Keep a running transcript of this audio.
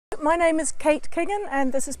My name is Kate Kingan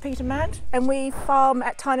and this is Peter Mant, and we farm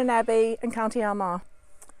at Tynan Abbey in County Armagh.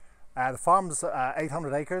 The farm's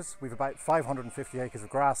 800 acres. We've about 550 acres of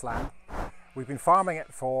grassland. We've been farming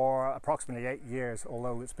it for approximately 8 years,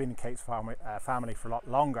 although it's been in Kate's family for a lot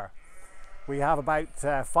longer. We have about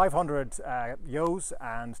 500 ewes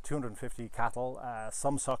and 250 cattle,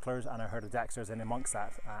 some sucklers and a herd of dexters in amongst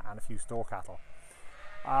that, and a few store cattle.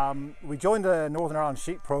 We joined the Northern Ireland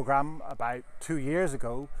sheep programme about 2 years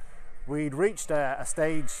ago. We'd reached a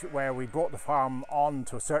stage where we brought the farm on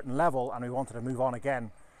to a certain level and we wanted to move on again.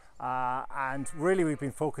 And really we've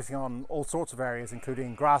been focusing on all sorts of areas,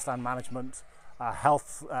 including grassland management,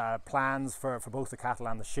 health plans for both the cattle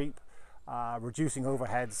and the sheep, reducing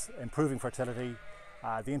overheads, improving fertility,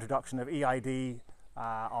 the introduction of EID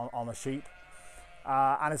on the sheep.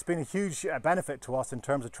 And it's been a huge benefit to us in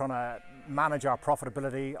terms of trying to manage our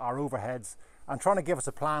profitability, our overheads, and trying to give us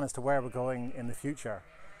a plan as to where we're going in the future.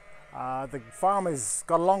 The farm has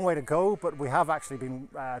got a long way to go, but we have actually been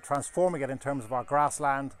transforming it in terms of our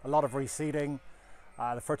grassland, a lot of reseeding,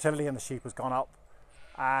 the fertility in the sheep has gone up,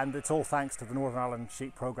 and it's all thanks to the Northern Ireland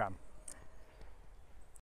sheep programme.